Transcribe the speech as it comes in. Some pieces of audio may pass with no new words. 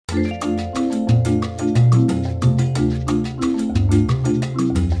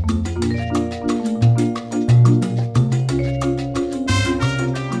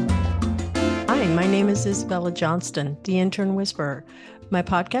Paula Johnston, the Intern Whisperer. My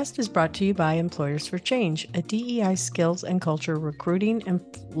podcast is brought to you by Employers for Change, a DEI skills and culture recruiting and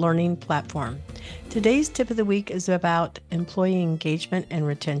learning platform. Today's tip of the week is about employee engagement and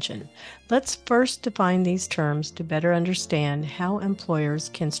retention. Let's first define these terms to better understand how employers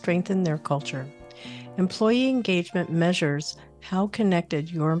can strengthen their culture. Employee engagement measures how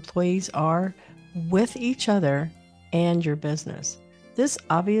connected your employees are with each other and your business. This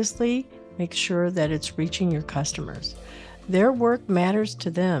obviously makes sure that it's reaching your customers. Their work matters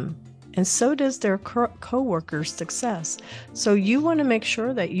to them, and so does their co-workers' success. So you want to make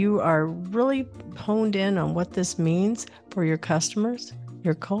sure that you are really honed in on what this means for your customers,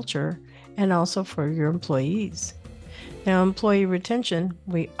 your culture, and also for your employees. Now, employee retention,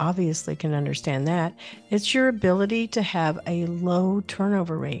 we obviously can understand that. It's your ability to have a low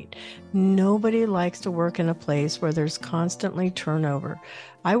turnover rate. Nobody likes to work in a place where there's constantly turnover.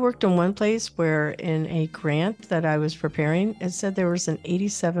 I worked in one place where in a grant that I was preparing, it said there was an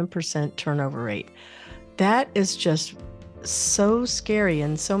 87% turnover rate. That is just so scary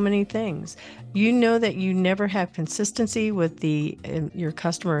in so many things. You know that you never have consistency with your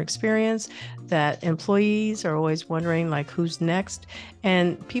customer experience, that employees are always wondering like who's next,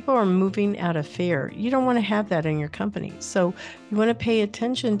 and people are moving out of fear. You don't want to have that in your company. So you want to pay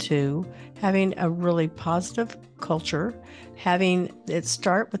attention to having a really positive culture, having it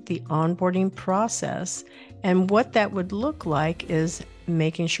start with the onboarding process. And what that would look like is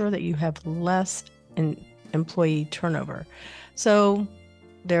making sure that you have less employee turnover. So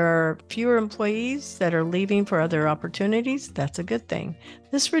there are fewer employees that are leaving for other opportunities. That's a good thing.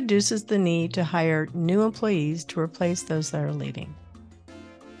 This reduces the need to hire new employees to replace those that are leaving.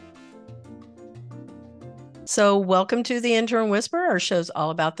 So welcome to the Intern Whisperer. Our show's all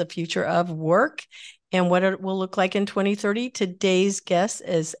about the future of work and what it will look like in 2030. Today's guest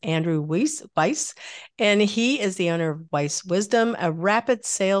is Andrew Weiss, and he is the owner of Weiss Wisdom, a rapid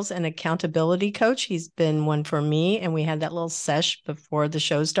sales and accountability coach. He's been one for me, and we had that little sesh before the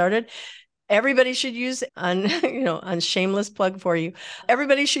show started. Everybody should use, shameless plug for you.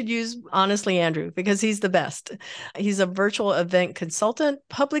 Everybody should use, honestly, Andrew, because he's the best. He's a virtual event consultant,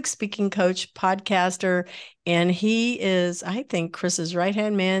 public speaking coach, podcaster, and he is, I think, Chris's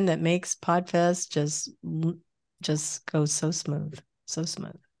right-hand man that makes Podfest just go so smooth, so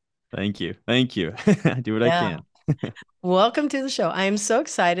smooth. Thank you. I do what I can. Welcome to the show. I am so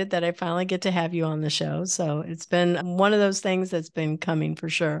excited that I finally get to have you on the show. So it's been one of those things that's been coming for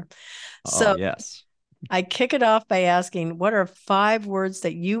sure. So yes. I kick it off by asking, what are 5 words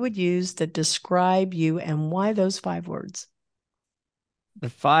that you would use to describe you, and why those 5 words?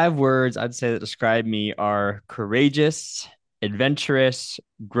 The 5 words I'd say that describe me are courageous, adventurous,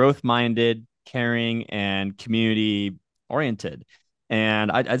 growth-minded, caring, and community-oriented.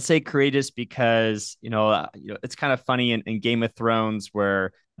 And I'd say courageous because, it's kind of funny in Game of Thrones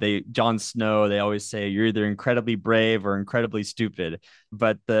where Jon Snow, they always say you're either incredibly brave or incredibly stupid.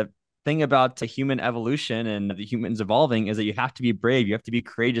 But the thing about the human evolution and the humans evolving is that you have to be brave. You have to be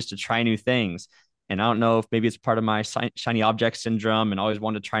courageous to try new things. And I don't know if maybe it's part of my shiny object syndrome and always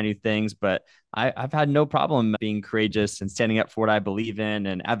wanted to try new things, but I've had no problem being courageous and standing up for what I believe in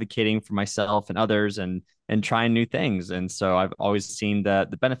and advocating for myself and others and trying new things. And so I've always seen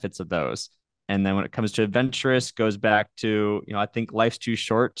the benefits of those. And then when it comes to adventurous, goes back to, I think life's too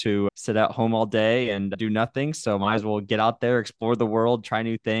short to sit at home all day and do nothing. So might as well get out there, explore the world, try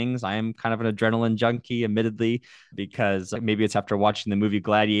new things. I am kind of an adrenaline junkie, admittedly, because maybe it's after watching the movie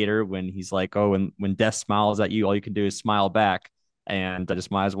Gladiator when he's like, oh, when death smiles at you, all you can do is smile back. And I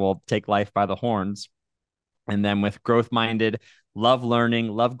just might as well take life by the horns. And then with growth-minded, love learning,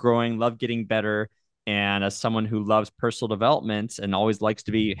 love growing, love getting better. And as someone who loves personal development and always likes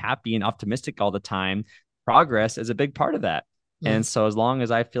to be happy and optimistic all the time, progress is a big part of that. And so as long as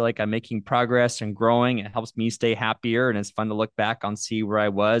I feel like I'm making progress and growing, it helps me stay happier. And it's fun to look back on, see where I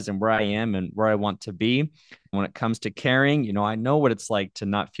was and where I am and where I want to be. When it comes to caring, I know what it's like to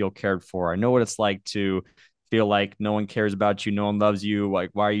not feel cared for. I know what it's like to feel like no one cares about you. No one loves you.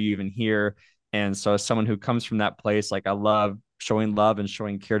 Like, why are you even here? And so as someone who comes from that place, like I love showing love and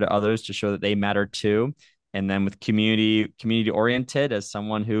showing care to others to show that they matter too. And then with community oriented, as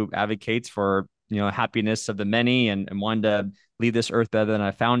someone who advocates for, happiness of the many and wanting to leave this earth better than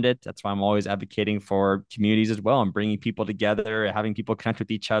I found it. That's why I'm always advocating for communities as well and bringing people together, having people connect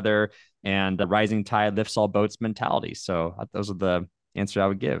with each other, and the rising tide lifts all boats mentality. So those are the answers I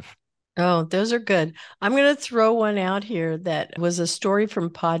would give. Oh, those are good. I'm going to throw one out here that was a story from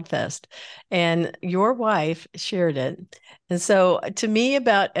Podfest, and your wife shared it. And so to me,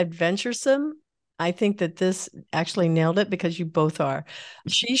 about adventuresome, I think that this actually nailed it because you both are.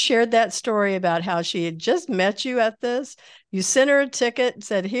 She shared that story about how she had just met you at this. You sent her a ticket and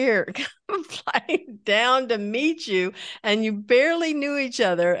said, Here, come flying down to meet you. And you barely knew each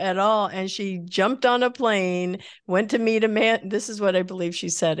other at all. And she jumped on a plane, went to meet a man. This is what I believe she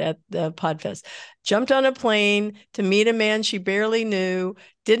said at the Podfest. Jumped on a plane to meet a man she barely knew,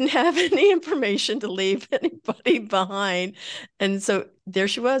 didn't have any information to leave anybody behind. And so there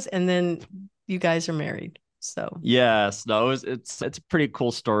she was. And then you guys are married. So Yes, no, it's a pretty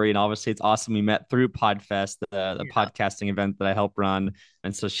cool story, and obviously it's awesome. We met through Podfest, the yeah. podcasting event that I help run,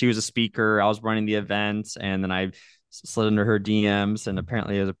 and so she was a speaker. I was running the event, and then I slid into her DMs, and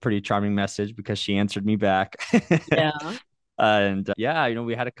apparently it was a pretty charming message because she answered me back. Yeah. And yeah,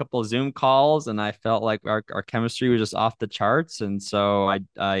 we had a couple of Zoom calls, and I felt like our chemistry was just off the charts. And so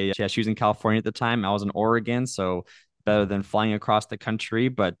yeah, she was in California at the time. I was in Oregon, so better than flying across the country,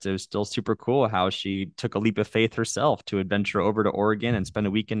 but it was still super cool how she took a leap of faith herself to adventure over to Oregon and spend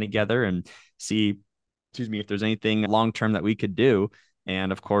a weekend together and see, excuse me, if there's anything long term that we could do.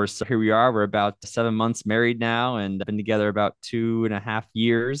 And of course, here we are. We're about 7 months married now, and been together about 2.5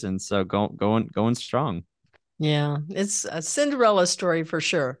 years, and so going strong. Yeah. It's a Cinderella story for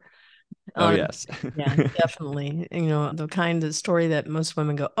sure. Oh Um, yes. yeah, definitely. The kind of story that most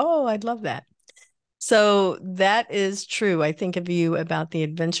women go, Oh, I'd love that. So that is true. I think of you about the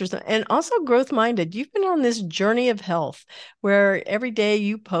adventures and also growth minded. You've been on this journey of health where every day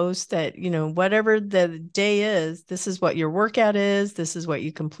you post that, whatever the day is, this is what your workout is, this is what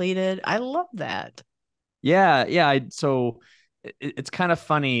you completed. I love that. Yeah, yeah. So it's kind of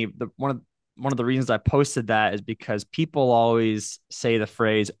funny. One of the reasons I posted that is because people always say the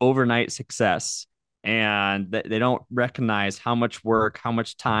phrase overnight success, and they don't recognize how much work, how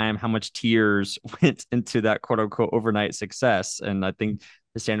much time, how much tears went into that quote unquote overnight success. And I think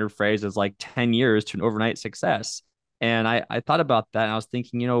the standard phrase is like 10 years to an overnight success. And I thought about that, and I was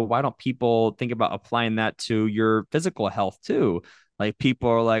thinking, why don't people think about applying that to your physical health too? Like people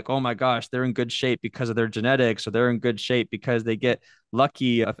are like, oh my gosh, they're in good shape because of their genetics, or they're in good shape because they get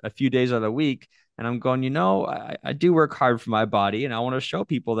lucky a few days out of the week. And I'm going, I do work hard for my body, and I want to show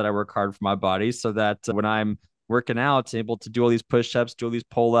people that I work hard for my body so that when I'm working out, able to do all these push-ups, do all these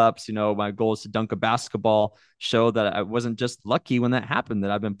pull-ups, my goal is to dunk a basketball, show that I wasn't just lucky when that happened, that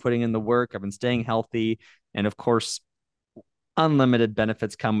I've been putting in the work, I've been staying healthy. And of course, unlimited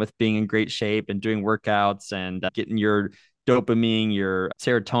benefits come with being in great shape and doing workouts and getting your dopamine, your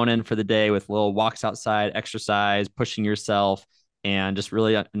serotonin for the day with little walks outside, exercise, pushing yourself. And just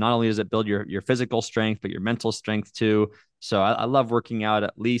really, not only does it build your physical strength, but your mental strength too. So I love working out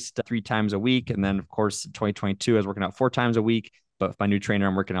at least 3 times a week. And then, of course, 2022, I was working out 4 times a week. But with my new trainer,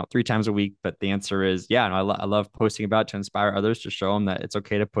 I'm working out 3 times a week. But the answer is, yeah, no, I love posting about it to inspire others, to show them that it's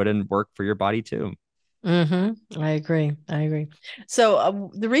okay to put in work for your body too. I agree. I agree.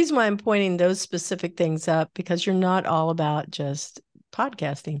 So the reason why I'm pointing those specific things up because you're not all about just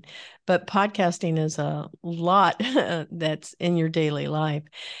podcasting, but podcasting is a lot that's in your daily life.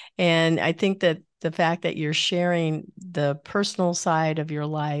 And I think that the fact that you're sharing the personal side of your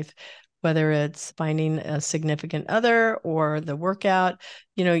life, whether it's finding a significant other or the workout,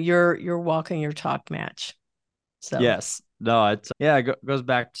 you're walking your talk match. So, Yes. No, it goes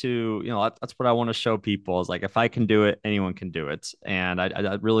back to, that's what I want to show people is like, if I can do it, anyone can do it. And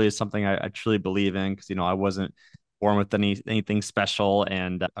that really is something I truly believe in because, I wasn't born with anything special.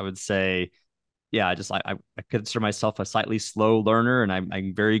 And I would say, yeah, I consider myself a slightly slow learner, and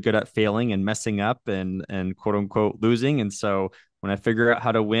I'm very good at failing and messing up and quote unquote losing. And so when I figure out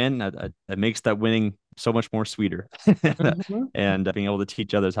how to win, it makes that winning so much more sweeter, mhm. and being able to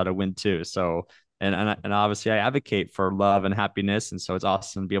teach others how to win too. So and obviously I advocate for love and happiness, and so it's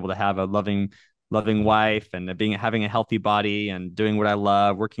awesome to be able to have a loving wife and having a healthy body and doing what I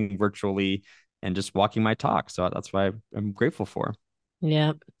love, working virtually and just walking my talk. So that's why I'm grateful for.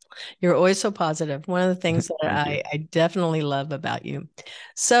 Yeah. You're always so positive. One of the things that Thank you. I definitely love about you.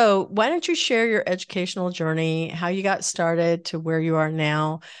 So, why don't you share your educational journey, how you got started to where you are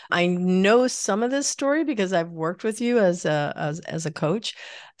now? I know some of this story because I've worked with you as a coach.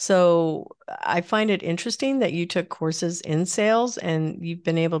 So, I find it interesting that you took courses in sales and you've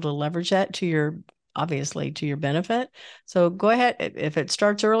been able to leverage that to your obviously to your benefit. So go ahead. If it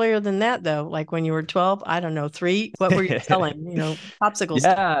starts earlier than that, though, like when you were 12, I don't know, 3, what were you selling? Popsicle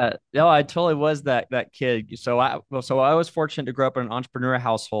stick. Yeah, no, I totally was that kid. So I was fortunate to grow up in an entrepreneur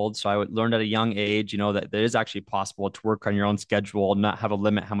household. So learned at a young age, that it is actually possible to work on your own schedule, not have a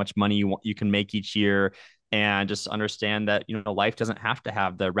limit how much money you can make each year, and just understand that life doesn't have to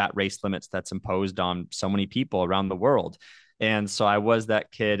have the rat race limits that's imposed on so many people around the world. And so I was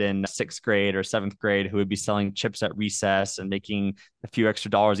that kid in sixth grade or seventh grade who would be selling chips at recess and making a few extra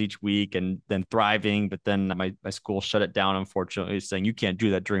dollars each week and then thriving. But then my school shut it down, unfortunately, saying you can't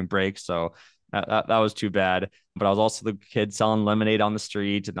do that during break. So that was too bad. But I was also the kid selling lemonade on the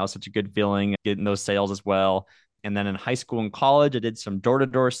street. And that was such a good feeling getting those sales as well. And then in high school and college, I did some door to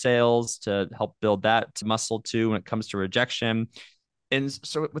door sales to help build that muscle too when it comes to rejection. And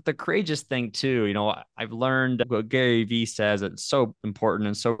so with the courageous thing too, I've learned what Gary Vee says. It's so important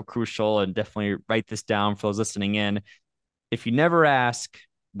and so crucial, and definitely write this down for those listening in. If you never ask,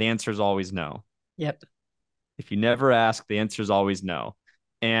 the answer is always no. Yep. If you never ask, the answer is always no.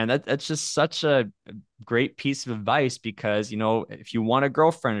 And that's just such a great piece of advice because, if you want a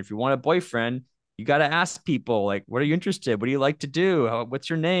girlfriend, if you want a boyfriend, you got to ask people, like, what are you interested? What do you like to do? What's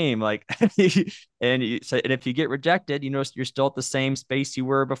your name? Like, and if you get rejected, you're still at the same space you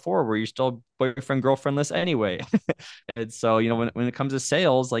were before, where you're still boyfriend, girlfriendless anyway. And so, when it comes to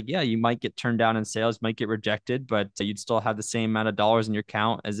sales, like, yeah, you might get turned down in sales, might get rejected, but you'd still have the same amount of dollars in your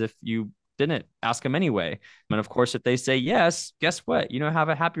account as if you didn't ask them anyway. And of course, if they say yes, guess what? Have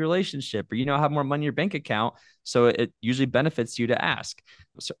a happy relationship, or have more money in your bank account. So it usually benefits you to ask.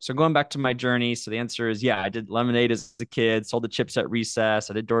 So going back to my journey, so the answer is yeah, I did lemonade as a kid, sold the chips at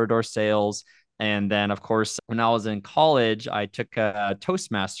recess, I did door-to-door sales. And then, of course, when I was in college, I took a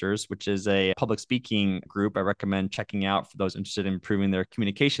Toastmasters, which is a public speaking group I recommend checking out for those interested in improving their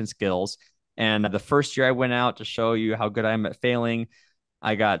communication skills. And the first year I went out to show you how good I am at failing,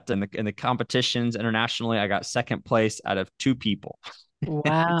 I got in the competitions internationally, I got second place out of two people.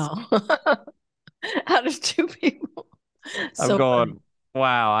 Wow. Out of two people. I'm So funny. going,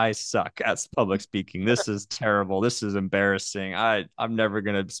 wow, I suck at public speaking. This is terrible. This is embarrassing. I'm never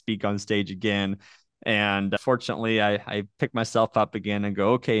gonna speak on stage again. And fortunately, I pick myself up again and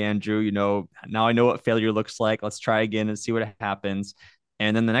go, okay, Andrew, now I know what failure looks like. Let's try again and see what happens.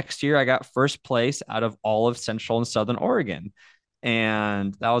 And then the next year, I got first place out of all of Central and Southern Oregon.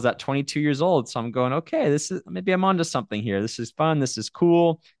 And that was at 22 years old. So I'm going, okay, this is maybe I'm onto something here. This is fun. This is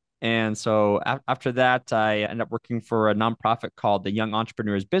cool. And so after that, I ended up working for a nonprofit called the Young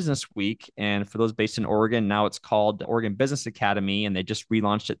Entrepreneurs Business Week. And for those based in Oregon, now it's called the Oregon Business Academy. And they just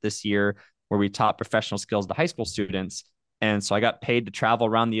relaunched it this year, where we taught professional skills to high school students. And so I got paid to travel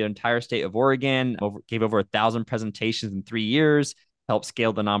around the entire state of Oregon, gave over 1,000 presentations in 3 years, helped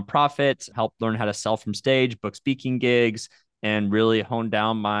scale the nonprofit, helped learn how to sell from stage, book speaking gigs, and really hone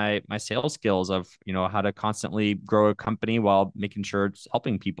down my sales skills of how to constantly grow a company while making sure it's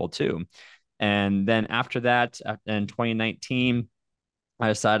helping people too. And then after that, in 2019, I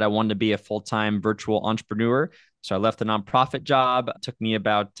decided I wanted to be a full-time virtual entrepreneur. So I left the nonprofit job. It took me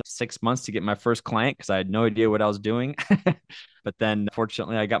about 6 months to get my first client because I had no idea what I was doing. But then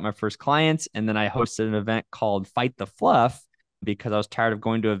fortunately, I got my first clients. And then I hosted an event called Fight the Fluff because I was tired of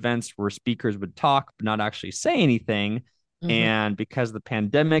going to events where speakers would talk but not actually say anything. Mhm. And because of the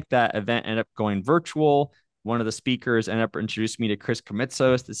pandemic, that event ended up going virtual. One of the speakers ended up introducing me to Chris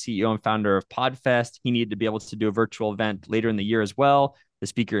Krimitsos, the CEO and founder of Podfest. He needed to be able to do a virtual event later in the year as well. The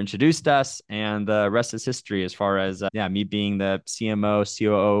speaker introduced us, and the rest is history as far as, me being the CMO,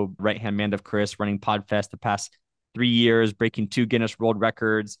 COO, right-hand man of Chris, running Podfest the past 3 years, breaking 2 Guinness World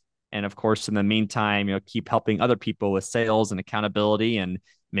Records. And of course, in the meantime, keep helping other people with sales and accountability and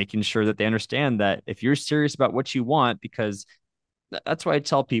making sure that they understand that if you're serious about what you want, because that's why I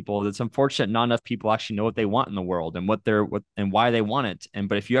tell people it's unfortunate not enough people actually know what they want in the world and what and why they want it.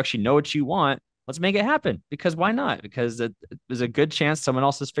 But if you actually know what you want, let's make it happen, because why not? Because there's a good chance someone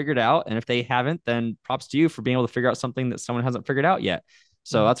else has figured out. And if they haven't, then props to you for being able to figure out something that someone hasn't figured out yet.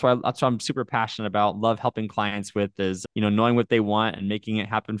 So Mhm. that's why I'm super passionate about, love helping clients with, is knowing what they want and making it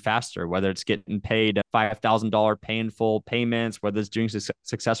happen faster, whether it's getting paid $5,000 pay in full payments, whether it's doing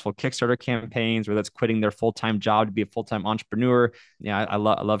successful Kickstarter campaigns, whether it's quitting their full-time job to be a full-time entrepreneur. Yeah, I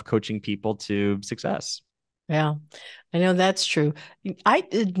love coaching people to success. Yeah, I know that's true. I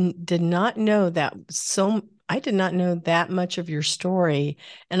did not know that. So I did not know that much of your story,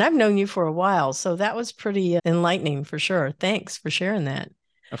 and I've known you for a while, so that was pretty enlightening for sure. Thanks for sharing that.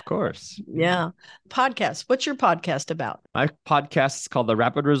 Of course. Yeah. Yeah. Podcast. What's your podcast about? My podcast is called the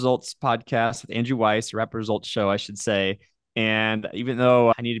Rapid Results Podcast with Andrew Weiss, Rapid Results Show, I should say. And even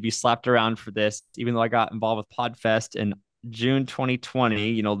though I need to be slapped around for this, even though I got involved with Podfest in June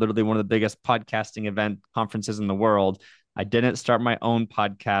 2020, literally one of the biggest podcasting event conferences in the world, I didn't start my own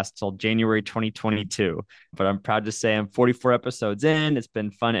podcast till January 2022. But I'm proud to say I'm 44 episodes in. It's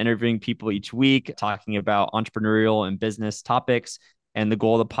been fun interviewing people each week, talking about entrepreneurial and business topics. And the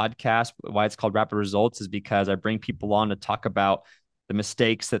goal of the podcast, why it's called Rapid Results, is because I bring people on to talk about the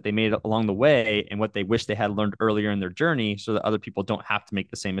mistakes that they made along the way and what they wish they had learned earlier in their journey so that other people don't have to make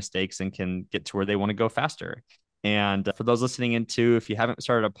the same mistakes and can get to where they want to go faster. And for those listening in too, if you haven't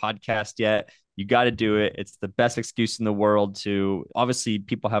started a podcast yet, you got to do it. It's the best excuse in the world to, obviously,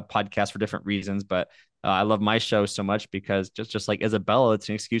 people have podcasts for different reasons, but I love my show so much because just like Isabella, it's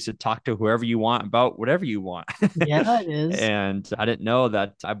an excuse to talk to whoever you want about whatever you want. Yeah, it is. And I didn't know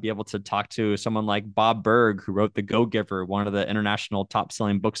that I'd be able to talk to someone like Bob Berg, who wrote The Go-Giver, one of the international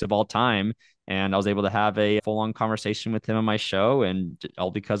top-selling books of all time. And I was able to have a full-on conversation with him on my show, and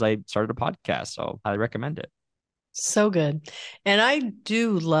all because I started a podcast. So I recommend it. So good. And I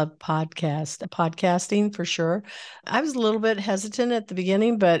do love podcasting for sure. I was a little bit hesitant at the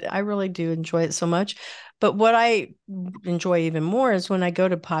beginning, but I really do enjoy it so much. But what I enjoy even more is when I go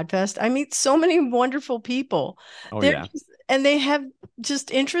to Podfest, I meet so many wonderful people. Oh They're yeah. and they have just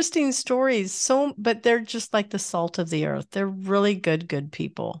interesting stories. But they're just like the salt of the earth. They're really good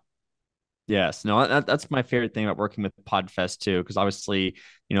people. Yes, no, that's my favorite thing about working with Podfest too, because obviously,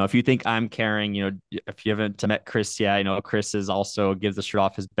 if you think I'm caring, if you haven't met Chris yet, Chris is also gives the shirt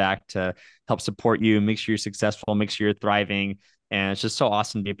off his back to help support you, make sure you're successful, make sure you're thriving. And it's just so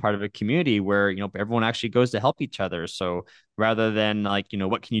awesome to be a part of a community where, everyone actually goes to help each other. So rather than like,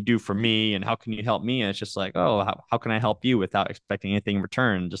 what can you do for me and how can you help me? And it's just like, oh, how can I help you without expecting anything in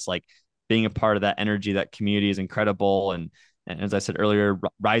return? Just like being a part of that energy, that community is incredible. And as I said earlier,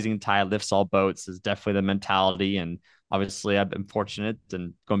 rising tide lifts all boats is definitely the mentality. And obviously, I've been fortunate.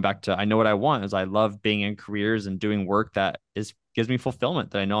 And going back to, I know what I want is I love being in careers and doing work that gives me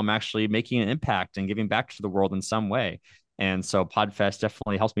fulfillment. That I know I'm actually making an impact and giving back to the world in some way. And so Podfest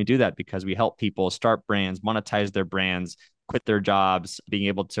definitely helps me do that because we help people start brands, monetize their brands, quit their jobs, being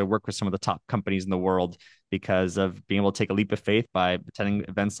able to work with some of the top companies in the world because of being able to take a leap of faith by attending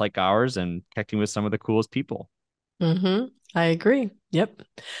events like ours and connecting with some of the coolest people. I agree. Yep.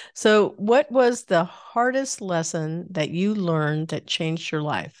 So, what was the hardest lesson that you learned that changed your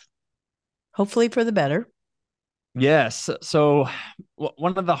life? Hopefully for the better. Yes. So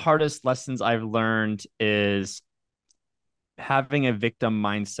one of the hardest lessons I've learned is having a victim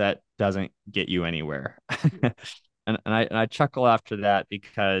mindset doesn't get you anywhere. And I chuckle after that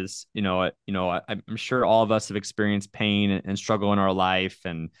because I'm sure all of us have experienced pain and struggle in our life,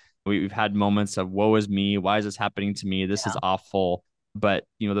 and we've had moments of woe is me, why is this happening to me? This is awful. But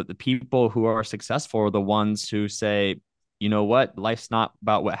the people who are successful are the ones who say, you know what, life's not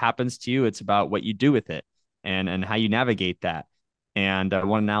about what happens to you, it's about what you do with it and how you navigate that. And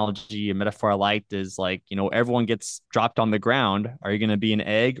one analogy, a metaphor I liked is like, everyone gets dropped on the ground. Are you going to be an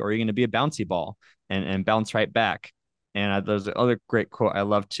egg or are you going to be a bouncy ball and bounce right back? And there's another great quote I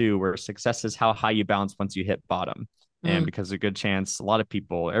love too, where success is how high you bounce once you hit bottom. And Mm, because there's a good chance, a lot of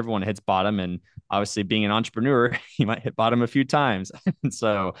people, everyone hits bottom. And obviously, being an entrepreneur, you might hit bottom a few times. And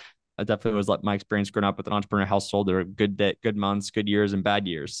so, it definitely was like my experience growing up with an entrepreneur household. There were good months, good years, and bad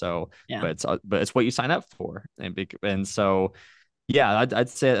years. So, yeah. but it's what you sign up for, and so yeah, I'd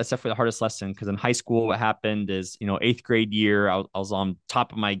say that's definitely the hardest lesson because in high school, what happened is, eighth grade year, I was on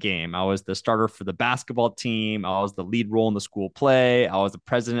top of my game. I was the starter for the basketball team. I was the lead role in the school play. I was the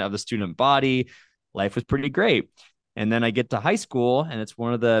president of the student body. Life was pretty great. And then I get to high school, and it's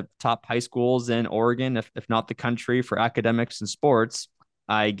one of the top high schools in Oregon, if not the country, for academics and sports.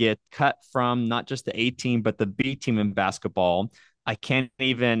 I get cut from not just the A team, but the B team in basketball. I can't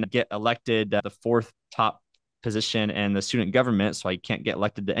even get elected the fourth top position in the student government, so I can't get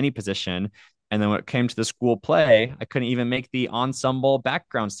elected to any position. And then when it came to the school play, I couldn't even make the ensemble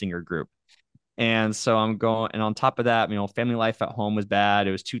background singer group. And so I'm going, and on top of that, family life at home was bad.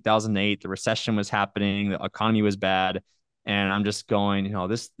 It was 2008. The recession was happening. The economy was bad. And I'm just going,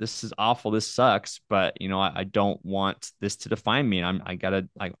 this is awful. This sucks. But, I don't want this to define me.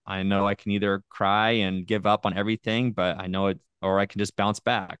 I know I can either cry and give up on everything, but I know it, or I can just bounce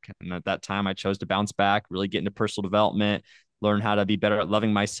back. And at that time, I chose to bounce back, really get into personal development, learn how to be better at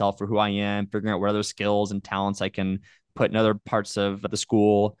loving myself for who I am, figuring out what other skills and talents I can put in other parts of the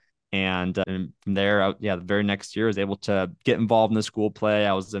school and from there, the very next year, I was able to get involved in the school play.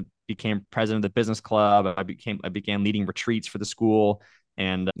 Became president of the business club. I began leading retreats for the school,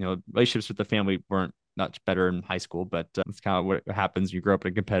 and relationships with the family weren't much better in high school, but that's kind of what happens when you grow up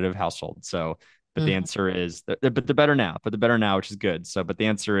in a competitive household. So, but the Mhm. answer is, but they're better now. But they're better now, which is good. So, but the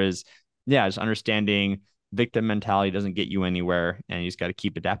answer is, yeah, just understanding victim mentality doesn't get you anywhere, and you just got to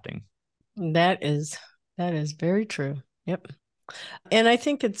keep adapting. That is very true. Yep. And I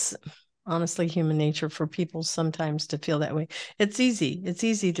think it's honestly human nature for people sometimes to feel that way. It's easy. It's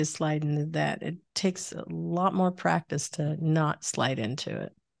easy to slide into that. It takes a lot more practice to not slide into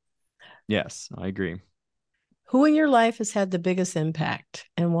it. Yes, I agree. Who in your life has had the biggest impact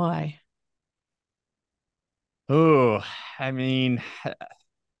and why? Oh, I mean,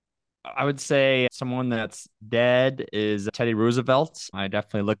 I would say someone that's dead is Teddy Roosevelt. I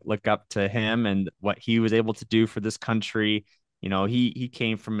definitely look up to him and what he was able to do for this country. He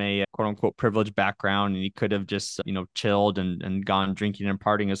came from a quote unquote privileged background and he could have just, chilled and gone drinking and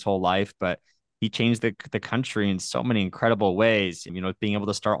partying his whole life, but he changed the country in so many incredible ways. Being able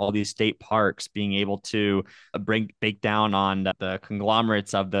to start all these state parks, being able to break down on the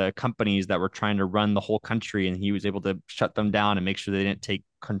conglomerates of the companies that were trying to run the whole country, and he was able to shut them down and make sure they didn't take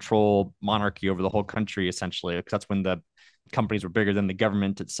control monarchy over the whole country, essentially, because that's when the companies were bigger than the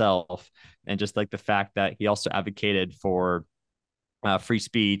government itself. And just like the fact that he also advocated for free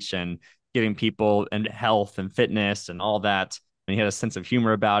speech and giving people and health and fitness and all that. And he had a sense of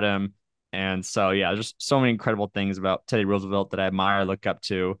humor about him. And so, yeah, there's just so many incredible things about Teddy Roosevelt that I admire, look up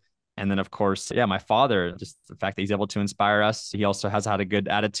to. And then, of course, yeah, my father, just the fact that he's able to inspire us. He also has had a good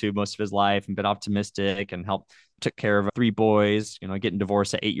attitude most of his life and been optimistic and helped took care of three boys, getting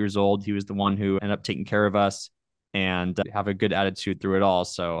divorced at 8 years old. He was the one who ended up taking care of us and have a good attitude through it all.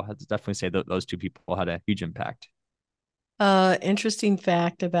 So I'd definitely say that those two people had a huge impact. Interesting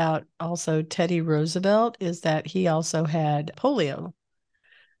fact about also Teddy Roosevelt is that he also had polio.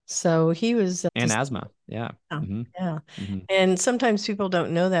 So he was And just, asthma. Yeah. yeah, Hmm. yeah. Hmm. And sometimes people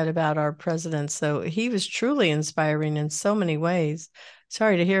don't know that about our president. So he was truly inspiring in so many ways.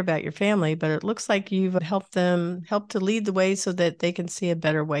 Sorry to hear about your family, but it looks like you've helped to lead the way so that they can see a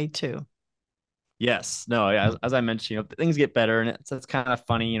better way too. Yes. No, yeah, as I mentioned, things get better and it's kind of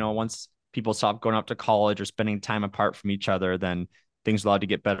funny, once people stop going up to college or spending time apart from each other, then things are allowed to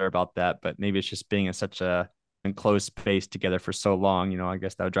get better about that. But maybe it's just being in such a enclosed space together for so long, I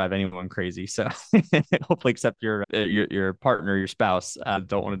guess that would drive anyone crazy. So hopefully except your partner, your spouse,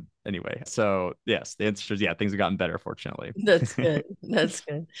 don't want to anyway. So yes, the answer is yeah, things have gotten better, fortunately. That's good. That's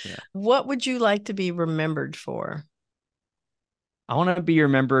good. Yeah. What would you like to be remembered for? I want to be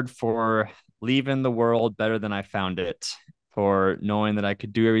remembered for leaving the world better than I found it, for knowing that I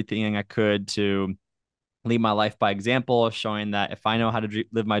could do everything I could to lead my life by example, showing that if I know how to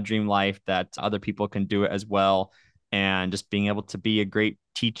live my dream life, that other people can do it as well. And just being able to be a great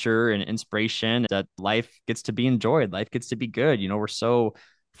teacher and inspiration, that life gets to be enjoyed, life gets to be good. We're so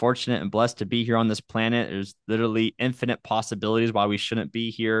fortunate and blessed to be here on this planet. There's literally infinite possibilities why we shouldn't be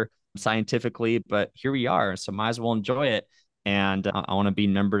here scientifically, but here we are. So might as well enjoy it. And I want to be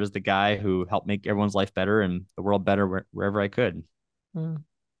remembered as the guy who helped make everyone's life better and the world better wherever I could. Mm.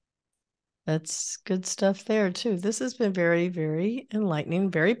 That's good stuff there too. This has been very, very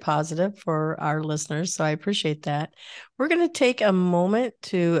enlightening, very positive for our listeners. So I appreciate that. We're going to take a moment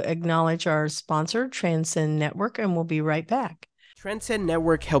to acknowledge our sponsor, Transcend Network, and we'll be right back. Transcend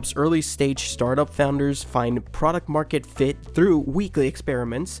Network helps early stage startup founders find product market fit through weekly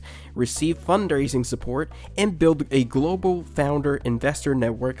experiments, receive fundraising support, and build a global founder investor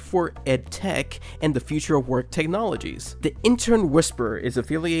network for edtech and the future of work technologies. The Intern Whisperer is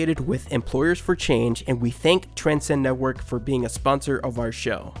affiliated with Employers for Change, and we thank Transcend Network for being a sponsor of our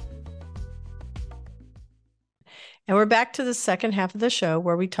show. And we're back to the second half of the show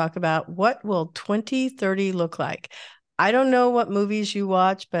where we talk about what will 2030 look like. I don't know what movies you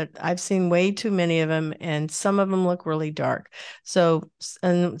watch, but I've seen way too many of them, and some of them look really dark. So,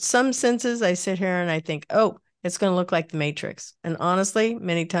 in some senses, I sit here and I think, oh, it's going to look like The Matrix. And honestly,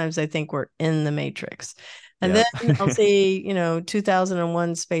 many times I think we're in The Matrix. And Yep. then I'll see,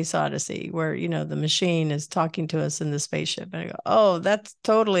 2001 Space Odyssey, where, the machine is talking to us in the spaceship. And I go, oh, that's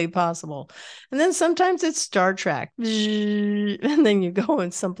totally possible. And then sometimes it's Star Trek. And then you go in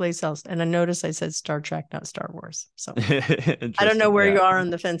someplace else. And I notice I said Star Trek, not Star Wars. So I don't know Interesting. where Yeah. you are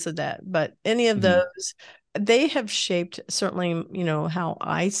on the fence of that, but any of Mhm. those, they have shaped certainly, how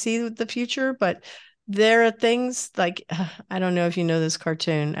I see the future. But there are things like, I don't know if you know this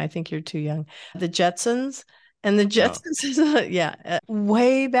cartoon. I think you're too young. The Jetsons. And the No. Jetsons is, yeah,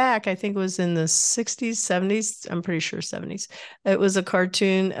 way back. I think it was in the 60s, 70s. I'm pretty sure 70s. It was a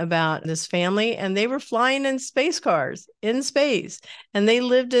cartoon about this family, and they were flying in space cars in space. And they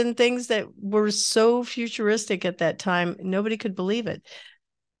lived in things that were so futuristic at that time, nobody could believe it.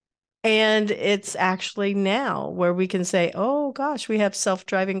 And it's actually now where we can say, oh gosh, we have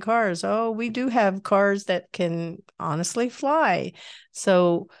self-driving cars. Oh, we do have cars that can honestly fly.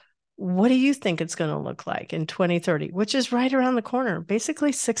 So, what do you think it's going to look like in 2030, which is right around the corner,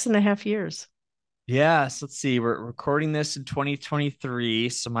 basically 6.5 years? Yes, let's see. We're recording this in 2023.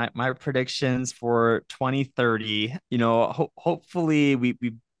 So my predictions for 2030, hopefully we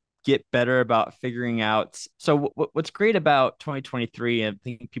get better about figuring out. So what's great about 2023, and I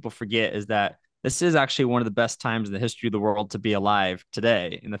think people forget, is that this is actually one of the best times in the history of the world to be alive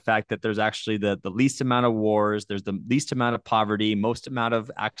today. In the fact that there's actually the least amount of wars, there's the least amount of poverty, most amount of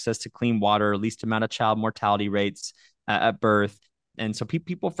access to clean water, least amount of child mortality rates at birth. And so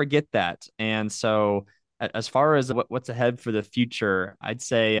people forget that. And so as far as what's ahead for the future, I'd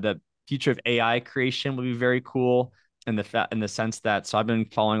say the future of AI creation will be very cool in the sense that, so I've been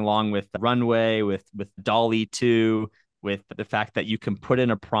following along with Runway, with Dolly 2, with the fact that you can put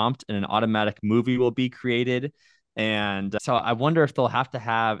in a prompt and an automatic movie will be created. And so I wonder if they'll have to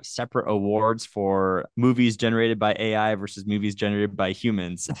have separate awards for movies generated by AI versus movies generated by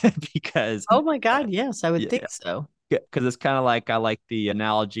humans because Oh my God, yes, I would yeah, think so. because it's kind of like, I like the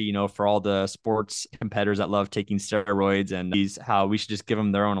analogy, for all the sports competitors that love taking steroids, and these how we should just give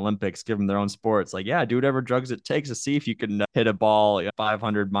them their own Olympics, give them their own sports. Like, yeah, do whatever drugs it takes to see if you can hit a ball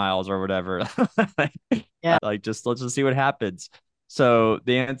 500 miles or whatever. Yeah. Like, just let's just see what happens. So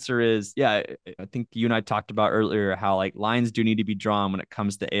the answer is, yeah, I think you and I talked about earlier how like lines do need to be drawn when it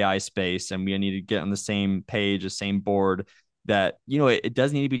comes to AI space, and we need to get on the same page, the same board, that it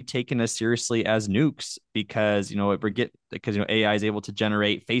does need to be taken as seriously as nukes, because AI is able to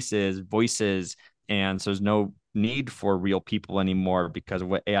generate faces, voices, and so there's no need for real people anymore because of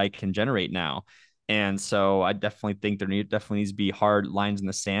what AI can generate now. And so I definitely think definitely needs to be hard lines in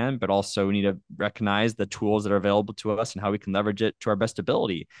the sand, but also we need to recognize the tools that are available to us and how we can leverage it to our best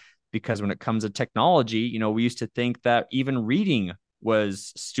ability. Because when it comes to technology, we used to think that even reading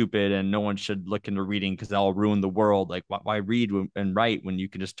was stupid and no one should look into reading because that'll ruin the world. Like, why read and write when you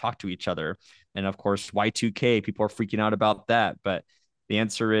can just talk to each other? And of course, Y2K, people are freaking out about that. But the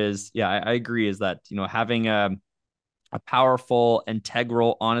answer is, yeah, I agree, is that, having a powerful,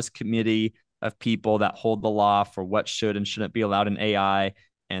 integral, honest committee of people that hold the law for what should and shouldn't be allowed in AI,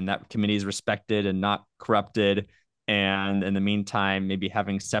 and that committee is respected and not corrupted. And in the meantime, maybe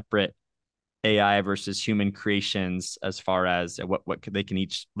having separate AI versus human creations as far as what they can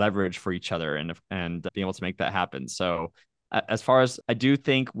each leverage for each other, and being able to make that happen. So as far as, I do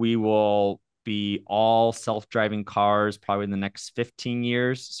think we will be all self-driving cars probably in the next 15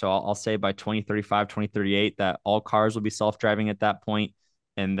 years. So I'll say by 2035, 2038, that all cars will be self-driving at that point.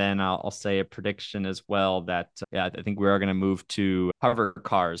 And then I'll say a prediction as well that, yeah, I think we are going to move to hover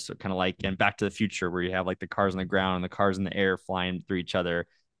cars. So kind of like in Back to the Future, where you have like the cars on the ground and the cars in the air flying through each other.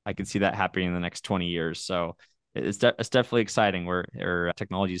 I can see that happening in the next 20 years. So it's definitely exciting where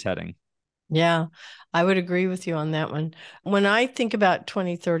technology is heading. Yeah, I would agree with you on that one. When I think about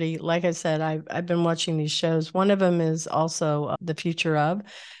 2030, like I said, I've been watching these shows. One of them is also The Future of.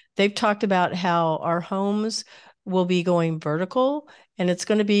 They've talked about how our homes will be going vertical, and it's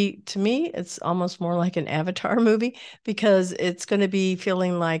going to be, to me, it's almost more like an Avatar movie, because it's going to be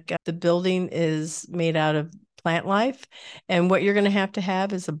feeling like the building is made out of plant life. And what you're going to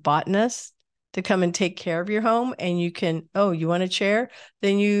have is a botanist to come and take care of your home. And you can, oh, you want a chair?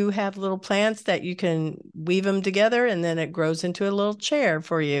 Then you have little plants that you can weave them together, and then it grows into a little chair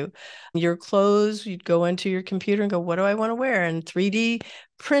for you. Your clothes, you'd go into your computer and go, what do I want to wear? And 3D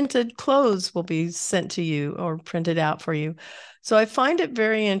printed clothes will be sent to you or printed out for you. So I find it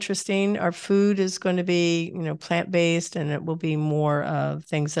very interesting. Our food is going to be, plant-based, and it will be more of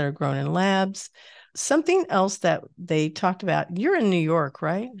things that are grown in labs. Something else that they talked about, you're in New York,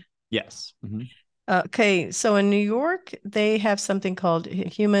 right? Yes. Mm-hmm. Okay, so in New York, they have something called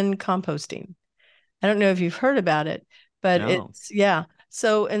human composting. I don't know if you've heard about it, but No. yeah.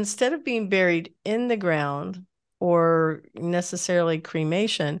 So instead of being buried in the ground or necessarily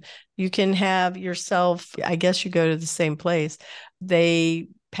cremation, you can have yourself, I guess you go to the same place. They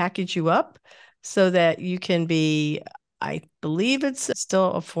package you up so that you can be, I believe it's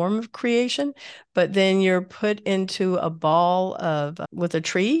still a form of creation, but then you're put into a ball with a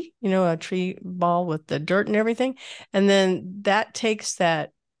tree, a tree ball with the dirt and everything. And then that takes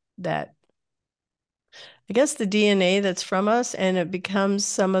that I guess the DNA that's from us, and it becomes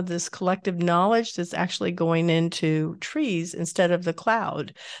some of this collective knowledge that's actually going into trees instead of the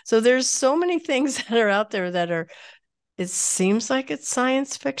cloud. So there's so many things that are out there that are, it seems like it's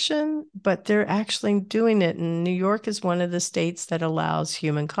science fiction, but they're actually doing it. And New York is one of the states that allows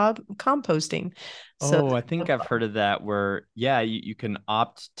human composting. So Oh, I think I've heard of that, where, yeah, you can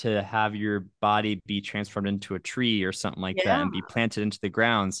opt to have your body be transformed into a tree or something like that yeah, and be planted into the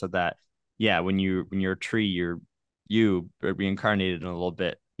ground so that, yeah, when you're a tree, you are reincarnated in a little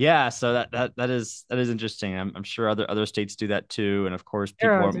bit. Yeah, so that is interesting. I'm sure other states do that too. And of course,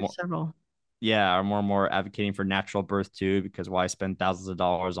 people are there's several. are more and more advocating for natural birth too, because why spend thousands of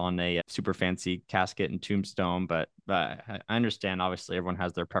dollars on a super fancy casket and tombstone? But I understand, obviously, everyone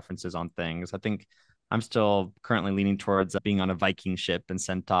has their preferences on things. I think I'm still currently leaning towards being on a Viking ship and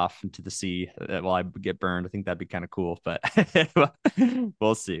sent off into the sea while I get burned. I think that'd be kind of cool, but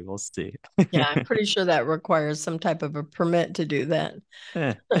we'll see. We'll see. Yeah, I'm pretty sure that requires some type of a permit to do that.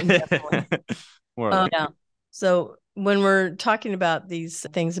 Eh. Definitely. More like Yeah. So when we're talking about these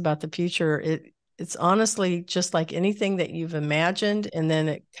things about the future, it's honestly just like anything that you've imagined, and then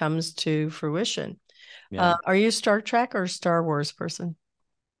it comes to fruition. yeah. Are you a Star Trek or Star Wars person?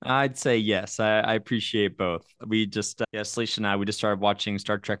 I'd say yes. I appreciate both. We just, yeah, Salisha and I, we just started watching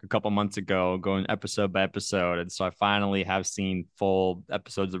Star Trek a couple months ago, going episode by episode. And so I finally have seen full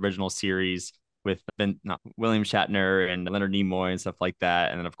episodes of the original series with William Shatner and Leonard Nimoy and stuff like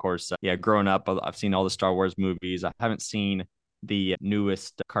that. And then, of course, yeah, growing up, I've seen all the Star Wars movies. I haven't seen the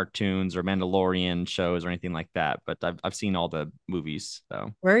newest cartoons or Mandalorian shows or anything like that, but I've seen all the movies.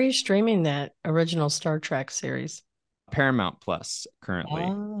 So Where are you streaming that original Star Trek series? Paramount Plus currently.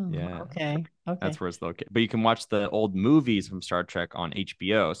 Oh, Yeah. okay. Okay. That's where it's located. But you can watch the old movies from Star Trek on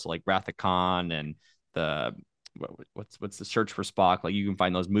HBO. So like Wrath of Khan and the what's the Search for Spock. Like you can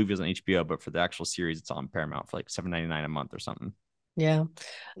find those movies on HBO, but for the actual series, it's on Paramount for like $7.99 a month or something. Yeah.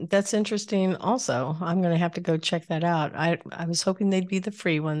 That's interesting also. I'm going to have to go check that out. I was hoping they'd be the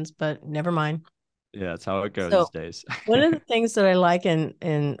free ones, but never mind. Yeah, that's how it goes So these days. one of the things that I like and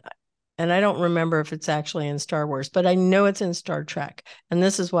I don't remember if it's actually in Star Wars, but I know it's in Star Trek. And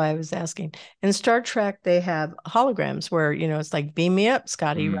this is why I was asking. In Star Trek, they have holograms where, it's like beam me up,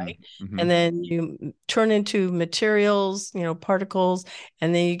 Scotty, right? Mm-hmm. And then you turn into materials, particles,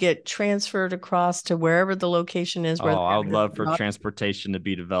 and then you get transferred across to wherever the location is. Where Oh, I would love for transportation to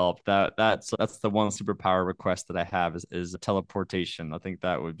be developed. That's the one superpower request that I have is teleportation. I think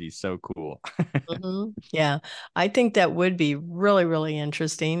that would be so cool. Mm-hmm. Yeah, I think that would be really, really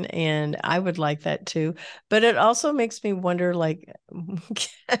interesting. And I would like that too. But it also makes me wonder, like,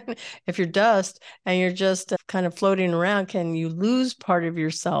 if you're dust and you're just kind of floating around, can you lose part of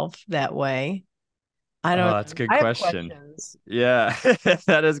yourself that way? I Oh, don't that's a know. good I have question. questions. Yeah,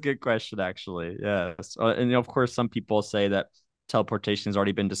 that is a good question, actually. Yes. And of course, some people say that teleportation has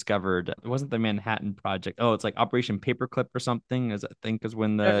already been discovered. It wasn't the Manhattan Project. Oh, it's like Operation Paperclip or something, I think is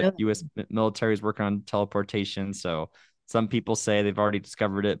when I don't the know. US military is working on teleportation. So some people say they've already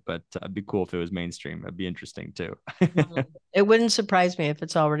discovered it, but it'd be cool if it was mainstream. It'd be interesting too. Mhm. It wouldn't surprise me if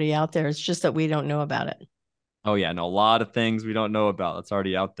it's already out there. It's just that we don't know about it. Oh yeah, no, a lot of things we don't know about that's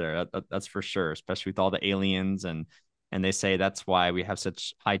already out there. That's for sure, especially with all the aliens and they say that's why we have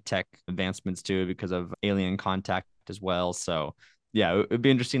such high tech advancements too because of alien contact as well. So yeah, it would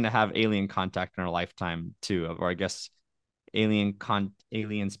be interesting to have alien contact in our lifetime too, or I guess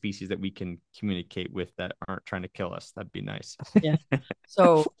alien species that we can communicate with that aren't trying to kill us. That'd be nice. Yeah.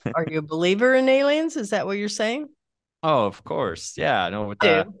 So, are you a believer in aliens? Is that what you're saying? Oh, of course. Yeah, no, with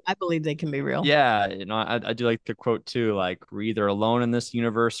Do. I believe they can be real. yeah, I do like to quote too, like we're either alone in this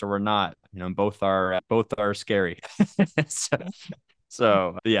universe or we're not. Both are scary. so,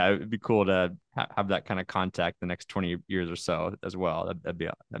 so yeah, it'd be cool to have that kind of contact the next 20 years or so as well. That'd be,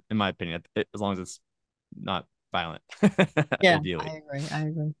 in my opinion, as long as it's not violent, Yeah, ideally. I agree. I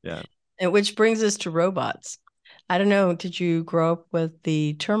agree. Yeah. And which brings us to robots. I don't know. Did you grow up with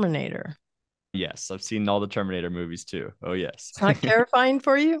the Terminator? Yes, I've seen all the Terminator movies too. Oh yes. It's not terrifying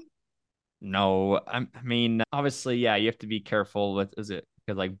for you? No, I mean, obviously, yeah, you have to be careful with, is it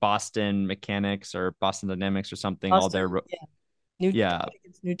because like Boston Mechanics or Boston Dynamics or something, all their, Boston, yeah. I yeah, think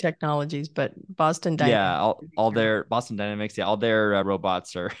it's new technologies, but Boston yeah, Dynamics. all their Boston Dynamics, yeah, all their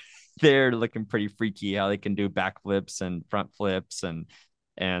robots are they're looking pretty freaky. How they can do backflips and front flips and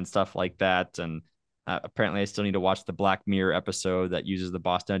stuff like that. And apparently, I still need to watch the Black Mirror episode that uses the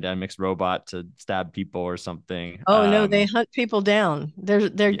Boston Dynamics robot to stab people or something. Oh no, they hunt people down. They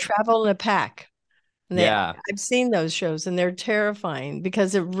Yeah, travel in a pack. And yeah, I've seen those shows and they're terrifying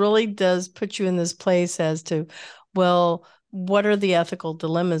because it really does put you in this place as to, well, what are the ethical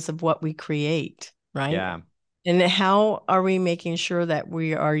dilemmas of what we create, right? yeah. And how are we making sure that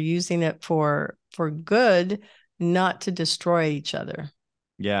we are using it for good, not to destroy each other?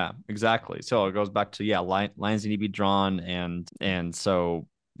 Yeah, exactly. So it goes back to lines need to be drawn and so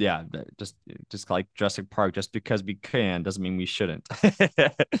yeah, just like Jurassic Park, just because we can doesn't mean we shouldn't.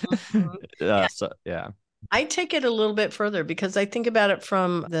 Mhm. So yeah, I take it a little bit further because I think about it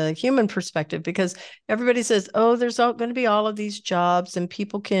from the human perspective because everybody says, oh, there's going to be all of these jobs and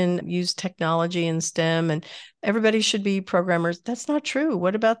people can use technology and STEM and everybody should be programmers. That's not true.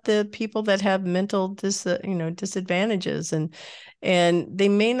 What about the people that have mental disadvantages and they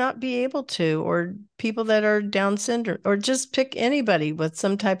may not be able to, or people that are Down syndrome, or just pick anybody with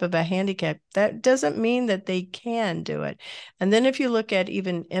some type of a handicap. That doesn't mean that they can do it. And then if you look at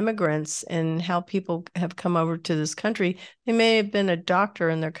even immigrants and how people have come over to this country, they may have been a doctor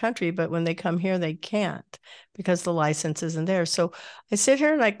in their country, but when they come here, they can't because the license isn't there. So I sit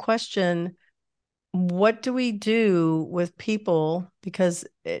here and I question, what do we do with people? Because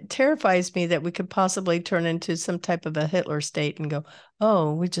it terrifies me that we could possibly turn into some type of a Hitler state and go,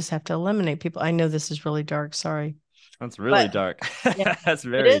 oh, we just have to eliminate people. I know this is really dark. Sorry. That's really But dark. yeah, That's it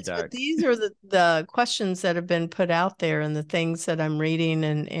very is. But dark. these are the questions that have been put out there and the things that I'm reading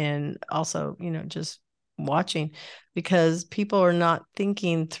and also, just watching, because people are not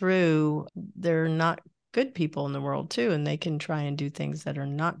thinking through. They're not good people in the world too, and they can try and do things that are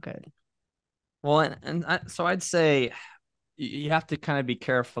not good. Well, so I'd say you have to kind of be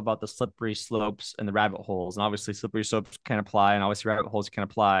careful about the slippery slopes and the rabbit holes. And obviously, slippery slopes can apply, and obviously, rabbit holes can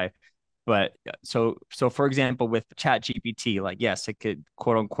apply. But so for example, with Chat GPT, like, yes, it could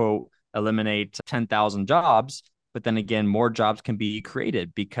quote unquote eliminate 10,000 jobs. But then again, more jobs can be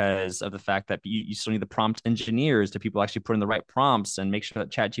created because of the fact that you still need the prompt engineers to people actually put in the right prompts and make sure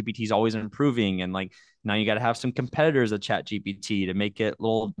that Chat GPT is always improving. And like now you got to have some competitors of Chat GPT to make it a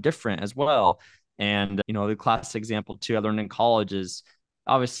little different as well. And, the classic example too, I learned in college is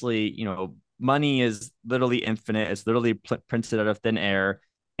obviously, money is literally infinite. It's literally printed out of thin air.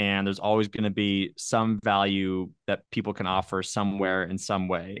 And there's always going to be some value that people can offer somewhere in some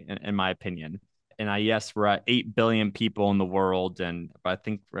way, in my opinion. And yes, we're at 8 billion people in the world. And I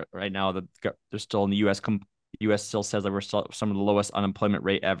think right now they're still in the US still says that we're still some of the lowest unemployment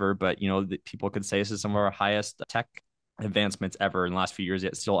rate ever. But, people could say this is some of our highest tech advancements ever in the last few years,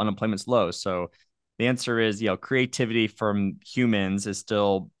 yet still unemployment's low. So the answer is, creativity from humans is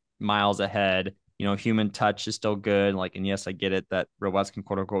still miles ahead. Human touch is still good. Like, and yes, I get it that robots can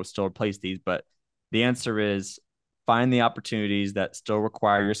quote unquote still replace these, but the answer is find the opportunities that still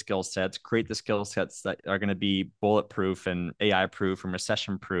require your skill sets, create the skill sets that are going to be bulletproof and AI proof and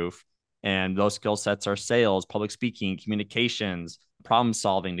recession proof. And those skill sets are sales, public speaking, communications, problem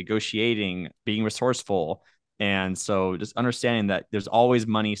solving, negotiating, being resourceful. And so just understanding that there's always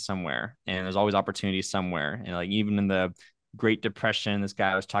money somewhere and there's always opportunity somewhere. And like even in the Great Depression, this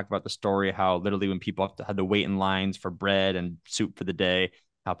guy was talking about the story how literally when people had to wait in lines for bread and soup for the day,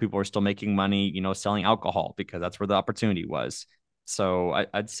 how people were still making money, selling alcohol because that's where the opportunity was. So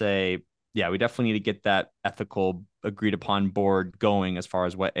I'd say, yeah, we definitely need to get that ethical agreed upon board going as far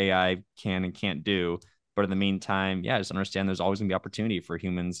as what AI can and can't do. But in the meantime, yeah, just understand there's always going to be opportunity for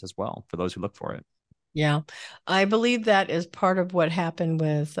humans as well, for those who look for it. Yeah, I believe that is part of what happened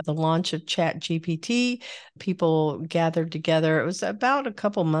with the launch of Chat GPT. People gathered together. It was about a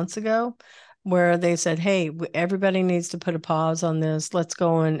couple months ago where they said, hey, everybody needs to put a pause on this. Let's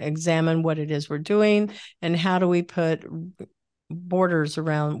go and examine what it is we're doing and how do we put borders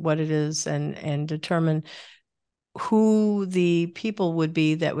around what it is and determine who the people would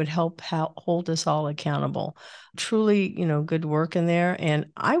be that would help hold us all accountable. Truly, good work in there. And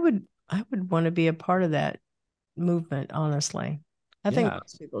I would want to be a part of that movement, honestly. I think Yeah.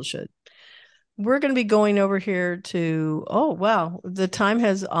 most people should. We're going to be going over here to, oh, wow, the time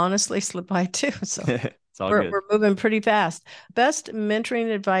has honestly slipped by too. So It's all we're, good. we're moving pretty fast. Best mentoring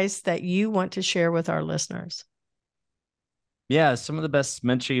advice that you want to share with our listeners? Yeah, some of the best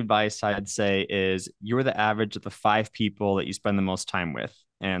mentoring advice I'd say is you're the average of the 5 people that you spend the most time with.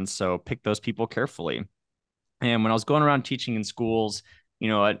 And so pick those people carefully. And when I was going around teaching in schools,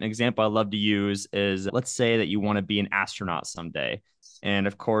 an example I love to use is let's say that you want to be an astronaut someday. And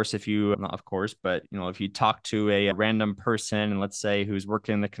of course, not of course, but if you talk to a random person and let's say who's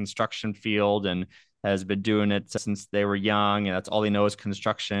working in the construction field and has been doing it since they were young and that's all they know is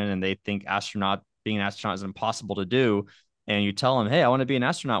construction and they think being an astronaut is impossible to do. And you tell them, hey, I want to be an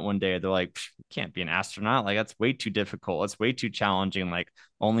astronaut one day. They're like, you can't be an astronaut. Like, that's way too difficult. It's way too challenging. Like,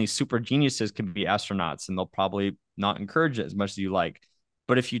 only super geniuses can be astronauts, and they'll probably not encourage it as much as you like.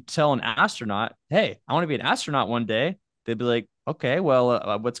 But if you tell an astronaut, hey, I want to be an astronaut one day, they'd be like, okay,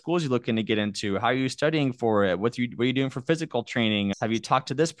 well, what schools are you looking to get into? How are you studying for it? What are you doing for physical training? Have you talked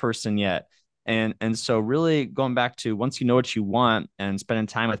to this person yet? And so really going back to once you know what you want and spending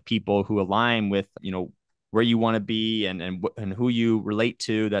time with people who align with, where you want to be and who you relate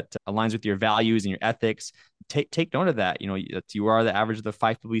to that aligns with your values and your ethics, take note of that. You are the average of the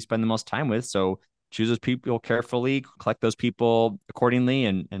 5 people you spend the most time with. So choose those people carefully, collect those people accordingly,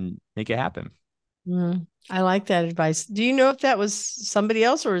 and make it happen. I like that advice. Do you know if that was somebody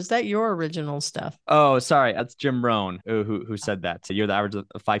else or is that your original stuff? Oh, sorry, that's Jim Rohn who said that. So you're the average of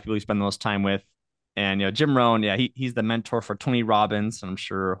 5 people you spend the most time with. And Jim Rohn, yeah, he's the mentor for Tony Robbins. And I'm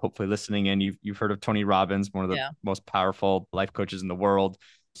sure hopefully listening in, you've heard of Tony Robbins, one of the Yeah. most powerful life coaches in the world.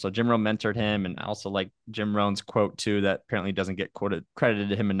 So Jim Rohn mentored him. And I also like Jim Rohn's quote too, that apparently doesn't get credited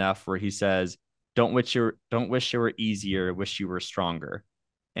to him enough, where he says, don't wish you were easier, wish you were stronger.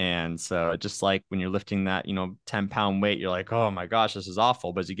 And so just like when you're lifting that, 10-pound weight, you're like, oh my gosh, this is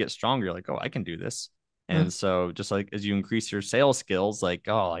awful. But as you get stronger, you're like, oh, I can do this. Mm. And so just like as you increase your sales skills, like,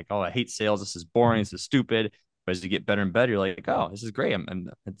 oh, I hate sales. This is boring. This is stupid. But as you get better and better, you're like, oh, this is great. I'm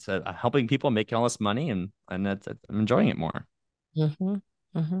it's helping people making all this money, and I'm enjoying it more. Mm-hmm.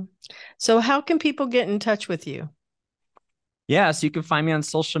 Mm-hmm. So how can people get in touch with you? Yeah, so you can find me on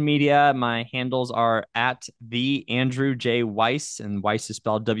social media. My handles are at the Andrew J. Weiss, and Weiss is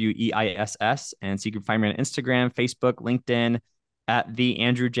spelled Weiss. And so you can find me on Instagram, Facebook, LinkedIn at the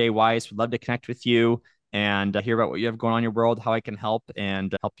Andrew J. Weiss. Would love to connect with you and hear about what you have going on in your world, how I can help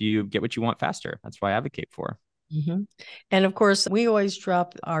and help you get what you want faster. That's what I advocate for. Mm-hmm. And of course, we always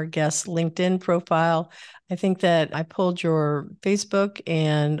drop our guest LinkedIn profile. I think that I pulled your Facebook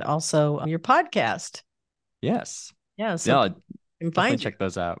and also your podcast. Yes. Yeah, so Yeah, people can definitely find you. check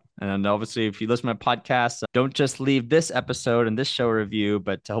those out. And obviously, if you listen to my podcast, don't just leave this episode and this show review,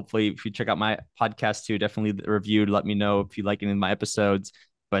 but hopefully, if you check out my podcast too, definitely leave the review to let me know if you like any of my episodes.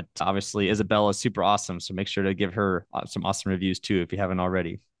 But obviously, Isabella is super awesome. So make sure to give her some awesome reviews too if you haven't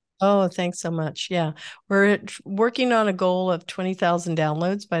already. Oh, thanks so much. Yeah. We're working on a goal of 20,000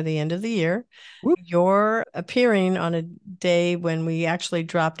 downloads by the end of the year. Woo. You're appearing on a day when we actually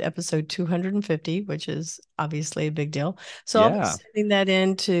dropped episode 250, which is obviously a big deal. So I'll be Yeah. sending that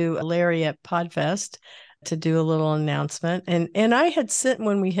in to Larry at Podfest to do a little announcement. And I had sent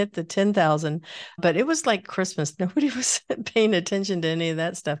when we hit the 10,000, but it was like Christmas. Nobody was paying attention to any of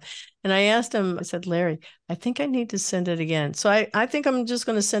that stuff. And I asked him, I said, Larry, I think I need to send it again. So I think I'm just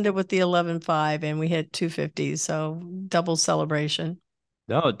going to send it with the 11.5 and we hit 250. So double celebration.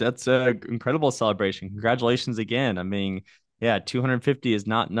 No, that's a incredible celebration. Congratulations again. I mean, yeah, 250 is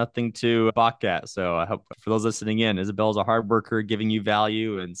not nothing to balk at. So I hope for those listening in, Isabel's a hard worker, giving you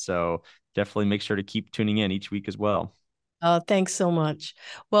value. And so definitely make sure to keep tuning in each week as well. Thanks so much.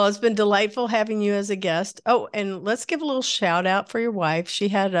 Well, it's been delightful having you as a guest. Oh, and let's give a little shout out for your wife. She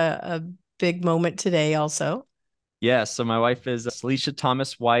had a big moment today also. Yeah, so my wife is Celicia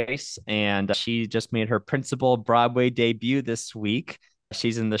Thomas Weiss, and she just made her principal Broadway debut this week.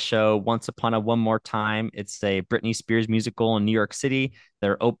 She's in the show Once Upon a One More Time. It's a Britney Spears musical in New York City.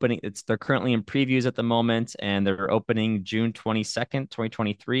 They're currently in previews at the moment, and they're opening June 22nd,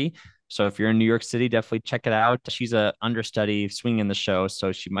 2023. So if you're in New York City, definitely check it out. She's a understudy swinging the show,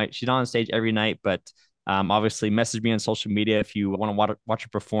 so she's not on stage every night, but obviously message me on social media if you want to watch her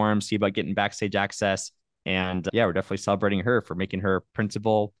perform, see about getting backstage access. And yeah, we're definitely celebrating her for making her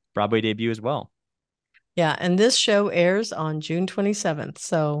principal Broadway debut as well. Yeah, and this show airs on June 27th.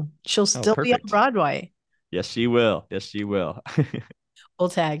 So she'll Oh, still be on perfect. Broadway. Yes, she will. Yes, she will. We'll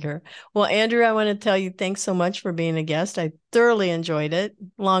tag her. Well, Andrew, I want to tell you thanks so much for being a guest. I thoroughly enjoyed it.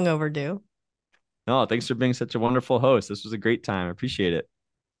 Long overdue. No, thanks for being such a wonderful host. This was a great time. I appreciate it.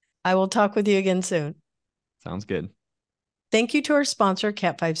 I will talk with you again soon. Sounds good. Thank you to our sponsor,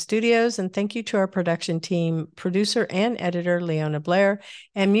 Cat5 Studios, and thank you to our production team, producer and editor, Leona Blair,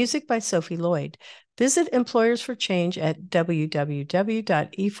 and music by Sophie Lloyd. Visit Employers for Change at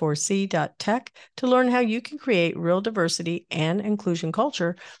www.e4c.tech to learn how you can create real diversity and inclusion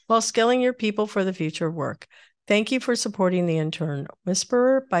culture while skilling your people for the future of work. Thank you for supporting the Intern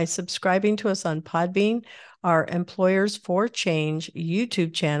Whisperer by subscribing to us on Podbean, our Employers for Change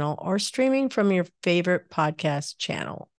YouTube channel, or streaming from your favorite podcast channel.